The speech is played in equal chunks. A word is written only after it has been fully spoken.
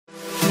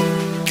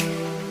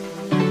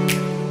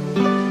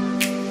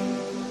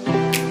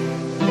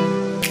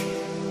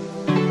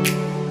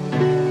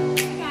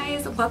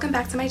welcome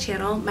back to my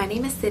channel. My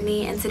name is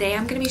Sydney and today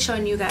I'm going to be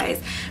showing you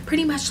guys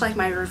pretty much like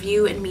my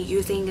review and me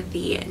using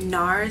the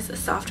NARS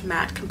Soft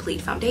Matte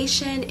Complete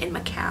foundation in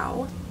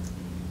Macau.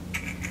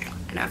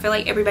 And I feel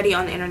like everybody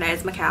on the internet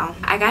is Macau.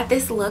 I got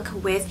this look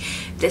with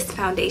this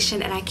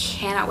foundation and I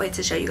cannot wait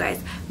to show you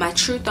guys my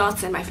true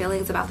thoughts and my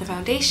feelings about the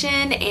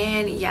foundation.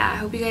 And yeah, I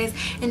hope you guys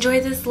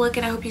enjoy this look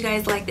and I hope you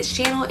guys like this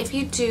channel. If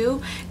you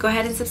do, go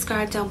ahead and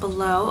subscribe down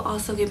below.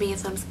 Also give me a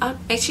thumbs up.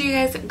 Make sure you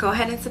guys go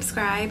ahead and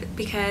subscribe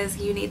because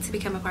you need to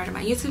become a part of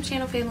my YouTube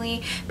channel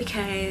family,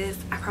 because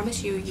I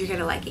promise you, you're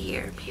gonna like it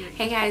here.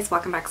 Hey guys,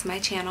 welcome back to my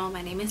channel.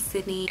 My name is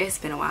Sydney. It's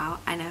been a while,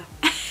 I know.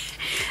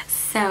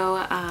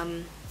 So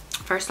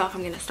first off,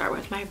 I'm going to start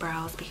with my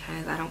brows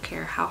because I don't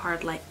care how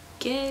hard light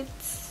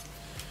gets.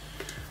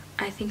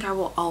 I think I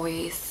will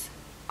always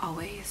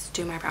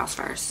do my brows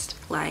first.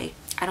 Like,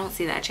 I don't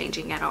see that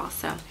changing at all.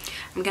 So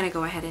I'm going to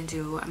go ahead and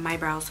do my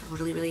brows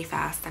really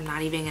fast. I'm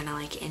not even going to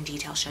like in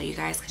detail show you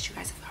guys because you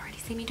guys have already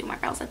seen me do my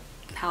brows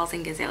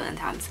 1,000 gazillion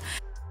times.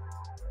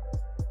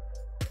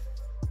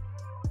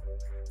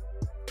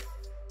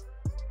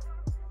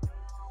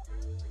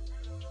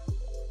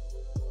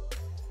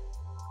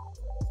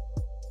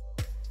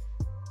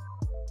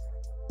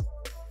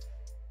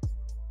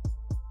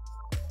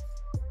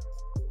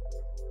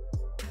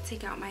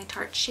 Take out my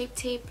Tarte Shape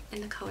Tape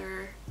in the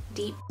color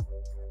Deep.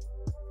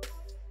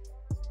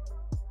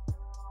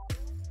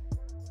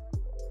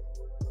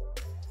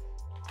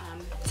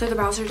 So the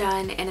brows are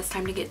done and it's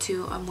time to get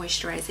to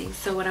moisturizing.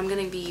 So what I'm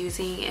going to be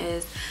using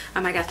is,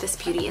 I got this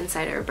Beauty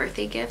Insider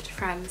birthday gift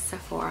from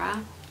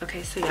Sephora.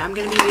 Okay, so yeah, I'm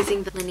going to be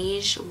using the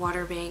Laneige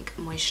Water Bank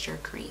Moisture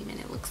Cream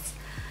and it looks...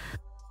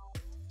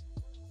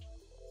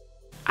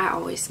 I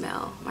always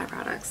smell my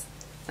products.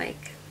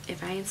 Like,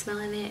 if I ain't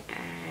smelling it,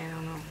 I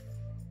don't know.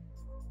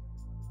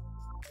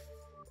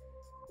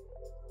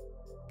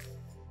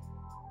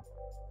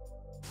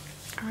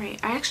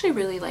 Alright, I actually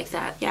really like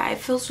that. Yeah, it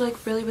feels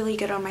like really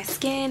good on my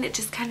skin. It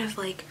just kind of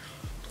like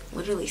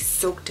literally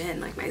soaked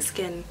in. Like my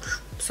skin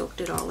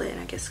soaked it all in,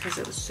 I guess because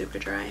it was super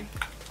dry.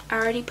 I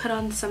already put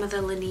on some of the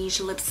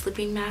Laneige lip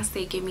sleeping mask.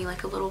 They gave me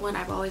like a little one.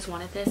 I've always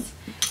wanted this.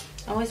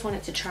 I always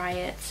wanted to try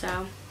it,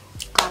 so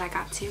glad I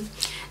got to.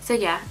 So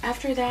yeah,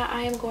 after that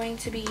I am going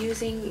to be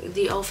using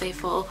the Old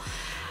Faithful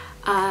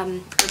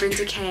Urban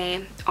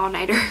Decay All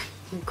Nighter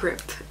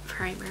Grip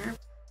Primer.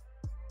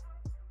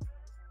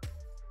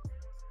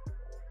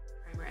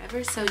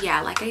 So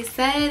yeah, like I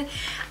said,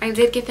 I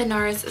did get the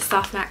NARS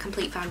Soft Matte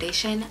Complete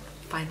foundation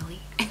finally.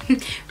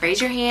 Raise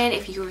your hand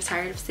if you were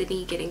tired of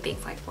Sydney getting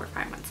things like 4 or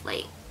 5 months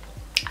late.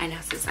 I know,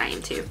 sis, I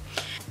am too.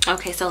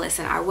 Okay, so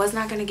listen, I was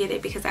not gonna get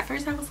it because at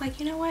first I was like,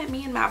 you know what,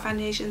 me and matte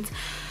foundations,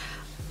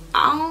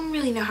 I don't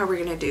really know how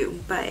we're gonna do,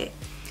 but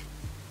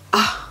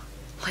oh,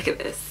 look at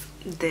this.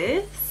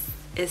 This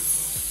is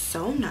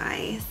so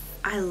nice.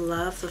 I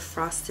love the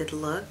frosted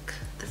look,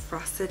 the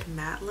frosted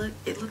matte look.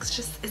 It looks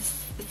just,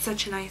 it's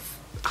such a nice.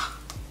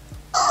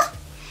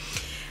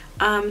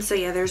 So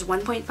yeah, there's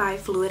 1.5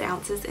 fluid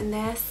ounces in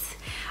this.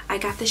 I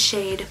got the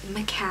shade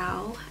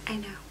Macau. I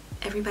know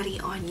everybody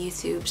on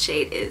YouTube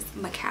shade is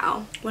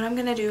Macau. What I'm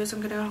gonna do is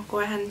I'm gonna go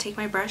ahead and take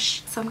my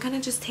brush. So I'm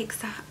gonna just take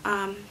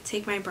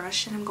my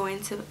brush and I'm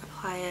going to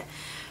apply it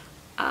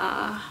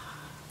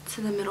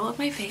to the middle of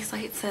my face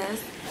like it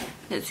says.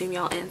 Let's zoom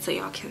y'all in so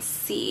y'all can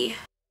see.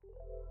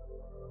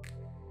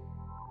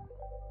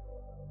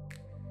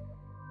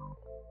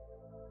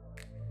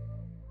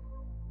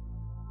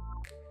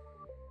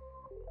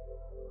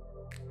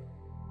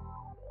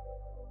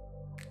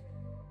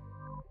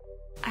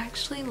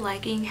 Actually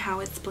liking how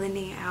it's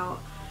blending out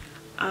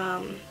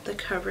the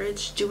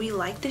coverage. Do we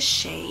like the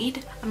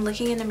shade? I'm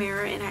looking in the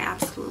mirror and I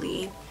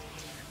absolutely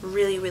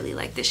really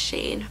like this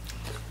shade.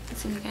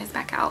 Let's zoom you guys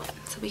back out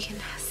so we can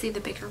see the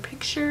bigger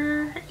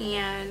picture,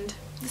 and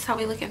this is how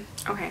we looking.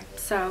 Okay,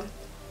 so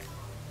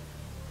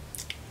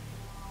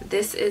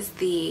this is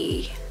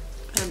the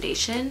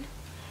foundation.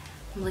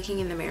 I'm looking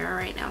in the mirror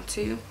right now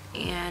too,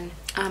 and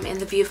in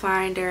the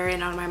viewfinder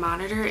and on my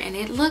monitor, and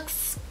it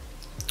looks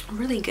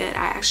really good.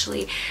 I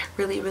actually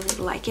really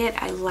like it.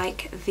 I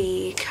like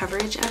the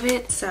coverage of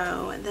it.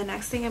 So the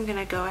next thing I'm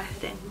gonna go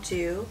ahead and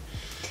do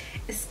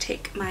is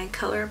take my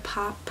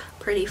ColourPop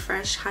Pretty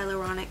Fresh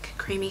Hyaluronic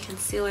Creamy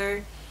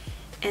Concealer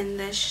in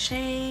the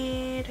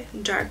shade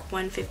Dark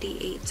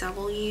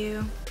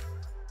 158W.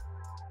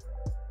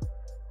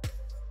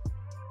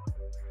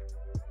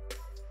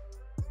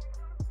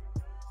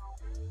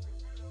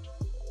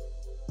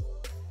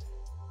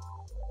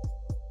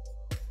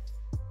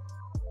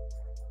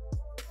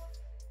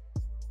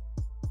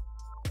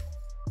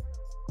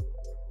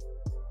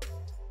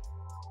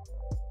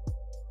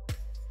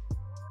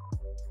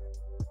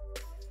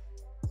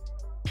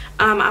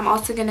 I'm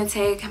also gonna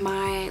take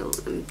my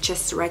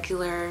just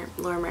regular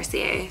Laura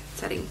Mercier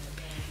setting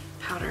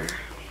powder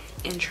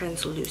in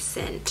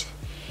translucent,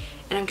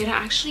 and I'm gonna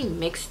actually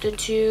mix the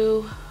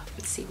two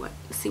and see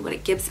what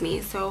it gives me.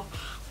 So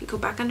we go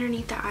back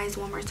underneath the eyes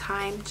one more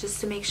time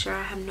just to make sure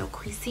I have no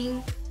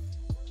creasing.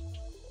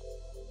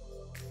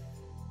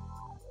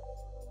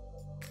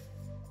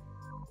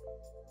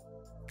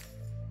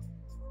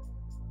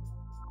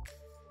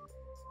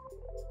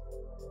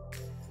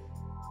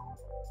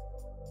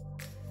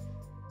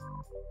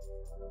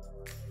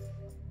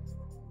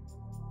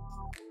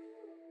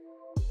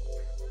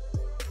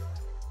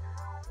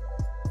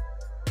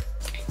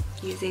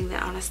 Using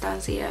the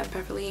Anastasia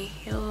Beverly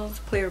Hills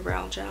Clear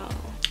Brow Gel.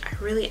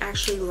 I really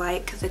actually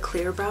like the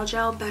clear brow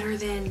gel better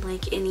than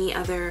like any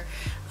other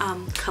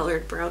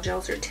colored brow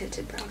gels or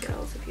tinted brow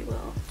gels, if you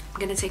will.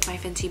 I'm gonna take my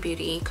Fenty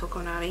Beauty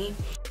Coconati.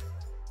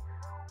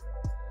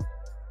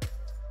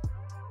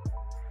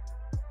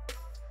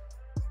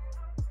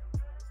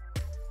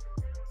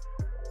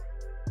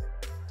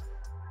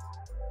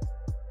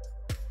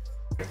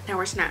 Now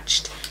we're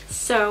snatched.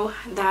 So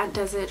that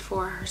does it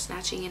for our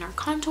snatching and our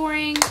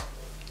contouring.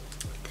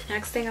 The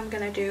next thing I'm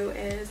gonna do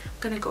is I'm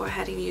gonna go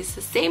ahead and use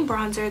the same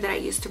bronzer that I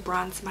used to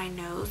bronze my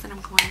nose, and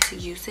I'm going to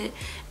use it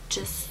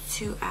just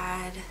to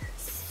add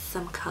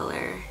some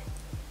color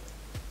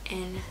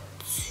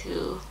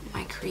into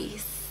my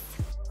crease.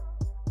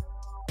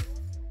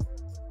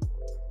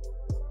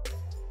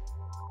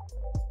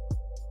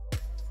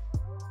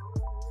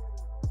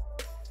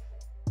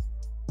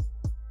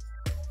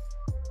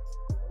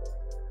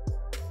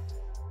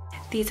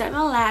 These are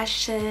the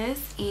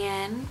lashes,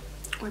 and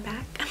we're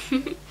back.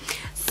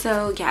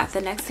 So yeah,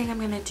 the next thing I'm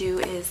gonna do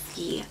is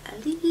the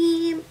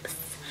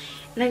lips,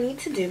 and I need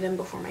to do them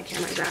before my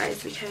camera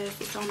dies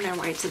because it's on their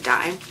way to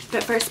die.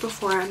 But first,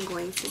 before, I'm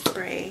going to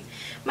spray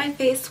my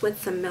face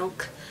with some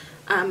Milk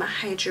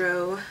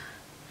Hydro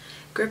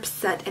Grip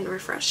Set and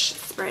Refresh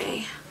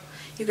spray.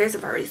 You guys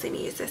have already seen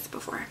me use this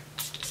before.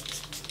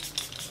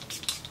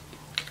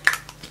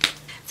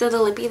 So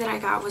the lippy that I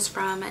got was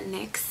from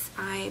NYX.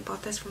 I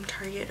bought this from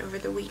Target over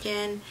the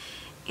weekend,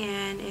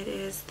 and it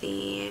is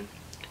the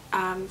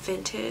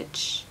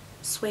Vintage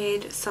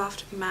Suede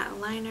Soft Matte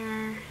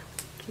Liner.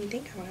 I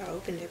think I would have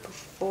opened it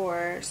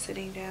before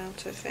sitting down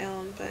to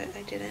film, but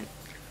I didn't.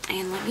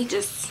 And let me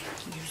just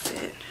use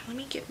it. Let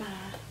me get my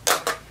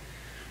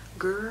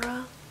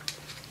girl.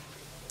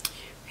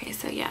 Okay,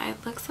 so yeah,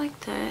 it looks like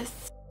this.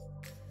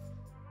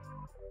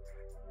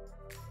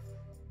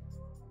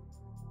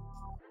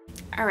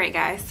 Alright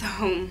guys,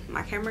 so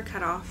my camera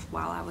cut off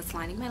while I was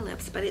lining my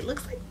lips, but it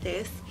looks like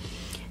this.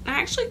 I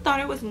actually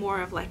thought it was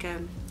more of like a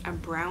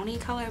brownie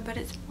color, but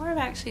it's more of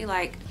actually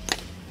like,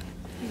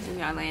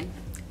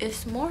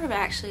 it's more of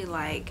actually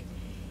like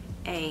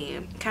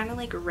a kind of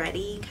like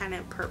reddy, kind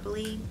of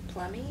purpley,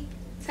 plummy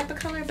type of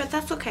color, but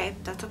that's okay.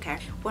 That's okay.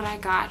 What I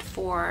got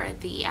for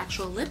the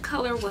actual lip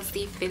color was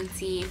the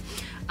Fenty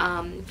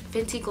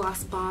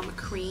Gloss Bomb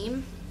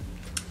Cream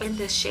in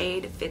the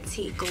shade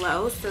Fenty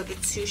Glow, so the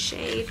 2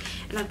 shade,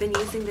 and I've been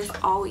using this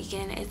all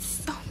weekend. It's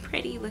so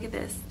pretty. Look at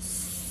this,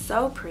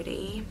 so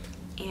pretty.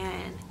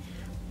 And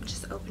I'll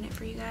just open it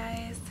for you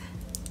guys.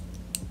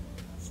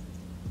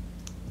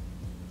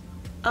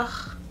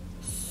 Ugh,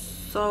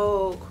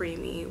 so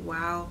creamy.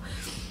 Wow.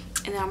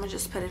 And then I'm gonna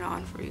just put it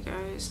on for you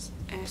guys,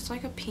 and it's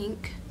like a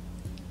pink.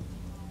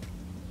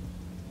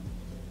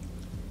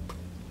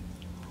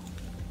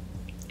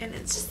 And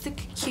it's just a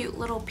cute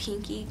little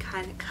pinky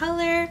kind of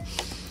color.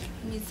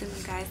 Let me zoom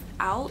you guys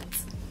out,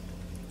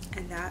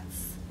 and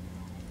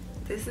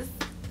this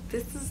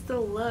is the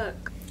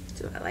look.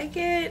 Do I like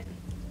it?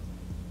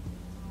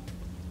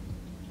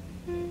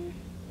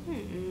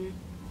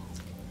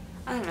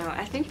 I don't know.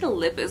 I think the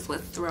lip is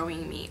what's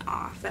throwing me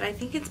off, but I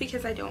think it's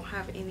because I don't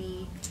have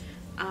any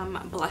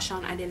blush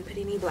on. I didn't put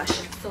any blush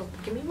on, so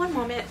give me one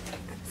moment.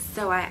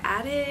 So I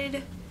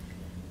added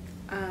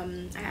a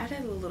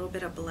little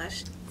bit of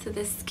blush to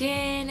the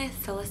skin.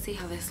 So let's see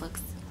how this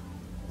looks.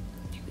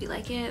 Do we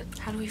like it?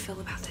 How do we feel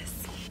about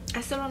this?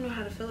 I still don't know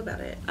how to feel about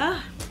it.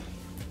 I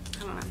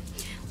don't know.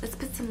 Let's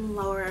put some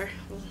lower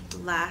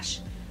lash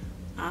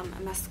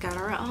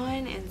mascara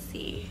on and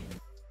see.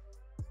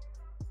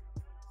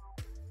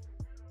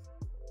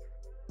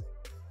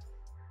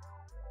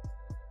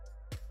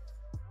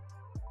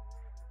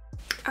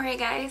 Alright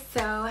guys,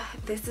 so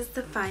this is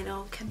the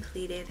final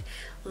completed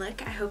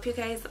look. I hope you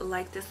guys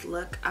like this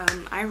look.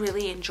 I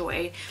really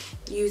enjoyed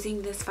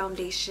using this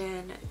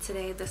foundation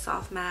today, the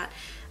Soft Matte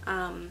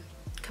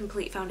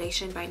Complete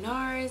Foundation by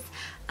NARS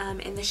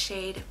in the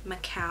shade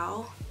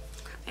Macau.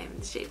 I am in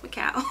the shade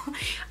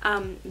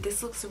Macau.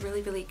 This looks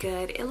really, really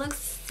good. It looks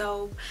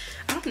so,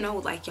 I don't know,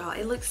 like y'all,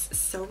 it looks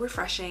so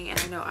refreshing. And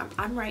I know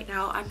I'm right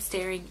now, I'm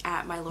staring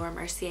at my Laura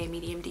Mercier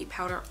medium deep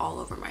powder all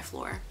over my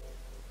floor.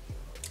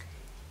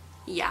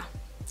 Yeah,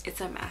 it's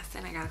a mess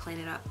and I gotta clean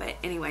it up, but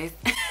anyways,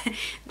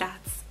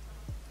 that's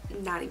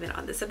not even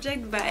on the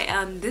subject. But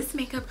this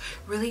makeup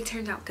really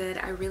turned out good.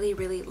 I really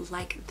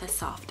like the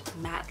soft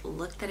matte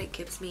look that it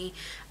gives me.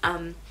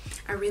 I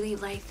really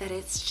like that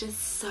it's just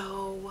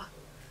so,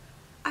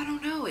 I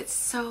don't know, it's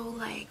so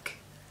like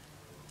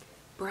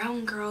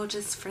brown girl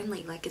just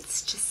friendly, like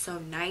it's just so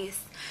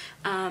nice.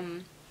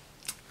 I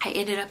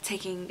ended up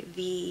taking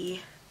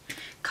the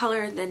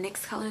color, the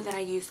NYX color that I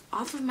used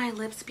off of my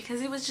lips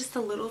because it was just a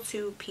little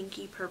too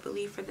pinky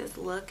purpley for this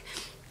look.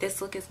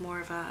 This look is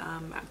more of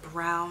a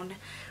brown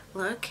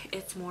look.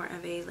 It's more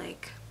of a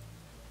like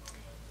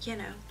you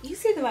know, you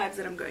see the vibes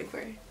that I'm going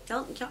for.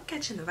 Y'all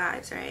catching the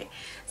vibes, right?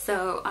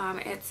 So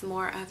it's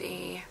more of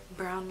a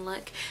brown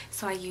look.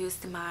 So I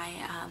used my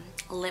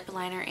lip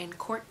liner in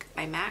Cork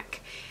by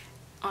MAC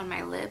on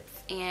my lips,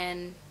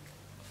 and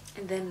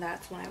then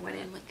that's when I went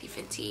in with the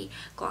Fenty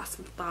Gloss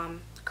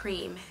Bomb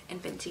Cream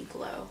and Fenty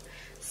Glow.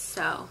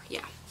 So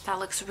yeah, that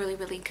looks really,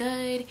 really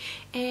good.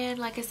 And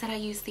like I said, I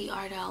used the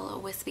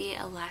Ardell Wispy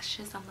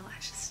lashes on the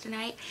lashes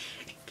tonight,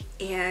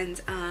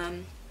 and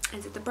I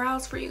did the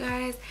brows for you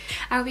guys.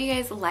 I hope you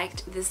guys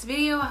liked this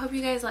video. I hope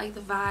you guys like the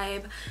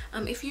vibe.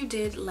 If you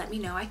did, let me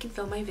know. I can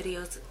film my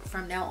videos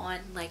from now on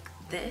like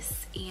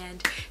this,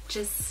 and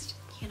just,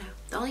 you know,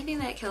 the only thing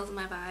that kills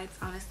my vibes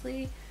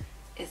honestly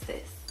is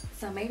this.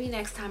 So maybe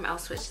next time I'll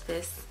switch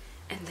this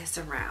and this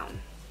around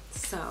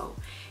so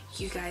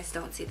you guys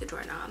don't see the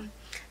doorknob.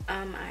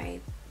 I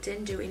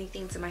didn't do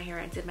anything to my hair.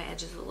 I did my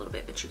edges a little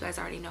bit, but you guys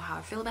already know how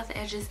I feel about the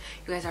edges.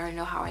 You guys already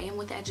know how I am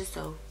with the edges,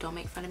 so don't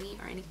make fun of me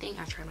or anything.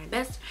 I try my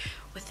best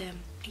with them.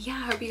 Yeah,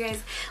 I hope you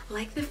guys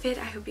like the fit.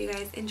 I hope you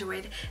guys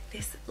enjoyed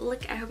this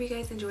look. I hope you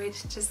guys enjoyed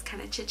just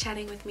kind of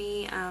chit-chatting with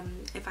me.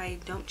 If I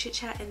don't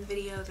chit-chat in the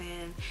video,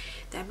 then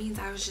that means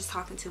I was just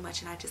talking too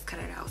much and I just cut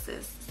it out,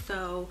 sis.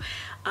 So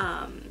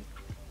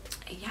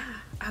yeah,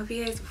 I hope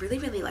you guys really,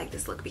 really like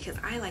this look, because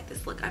I like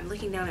this look. I'm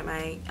looking down at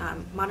my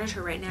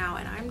monitor right now,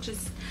 and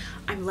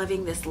I'm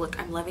loving this look.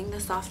 I'm loving the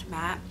soft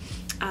matte.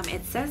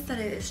 It says that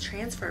it is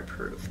transfer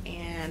proof,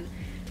 and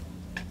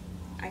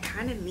I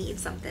kind of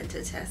need something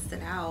to test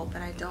it out,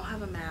 but I don't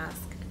have a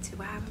mask. Do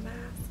I have a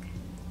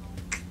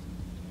mask?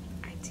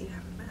 I do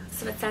have a mask.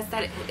 So it says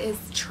that it is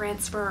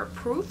transfer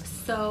proof.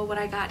 So what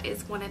I got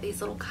is one of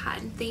these little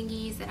cotton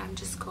thingies that I'm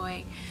just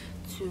going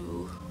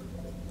to...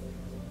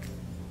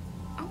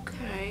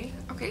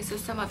 Okay, so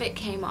some of it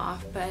came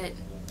off, but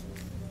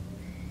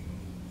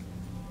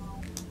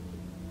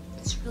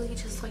it's really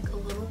just like a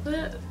little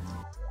bit.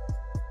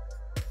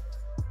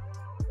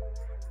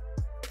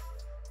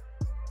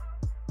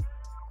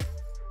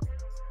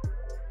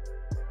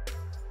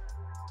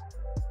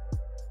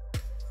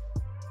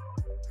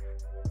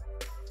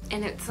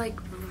 And it's like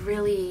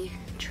really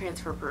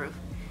transfer proof.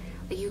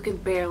 Like you can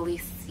barely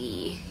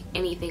see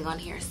anything on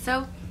here.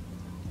 So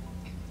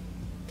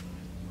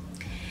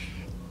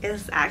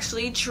it's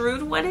actually true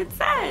to what it says.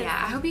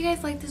 Yeah, I hope you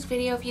guys liked this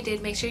video. If you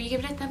did, make sure you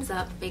give it a thumbs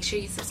up. Make sure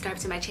you subscribe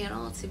to my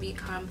channel to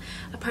become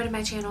a part of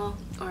my channel,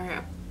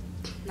 or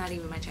not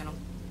even my channel.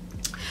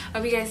 I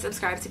hope you guys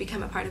subscribe to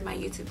become a part of my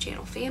YouTube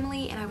channel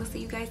family, and I will see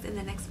you guys in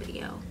the next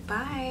video.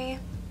 Bye.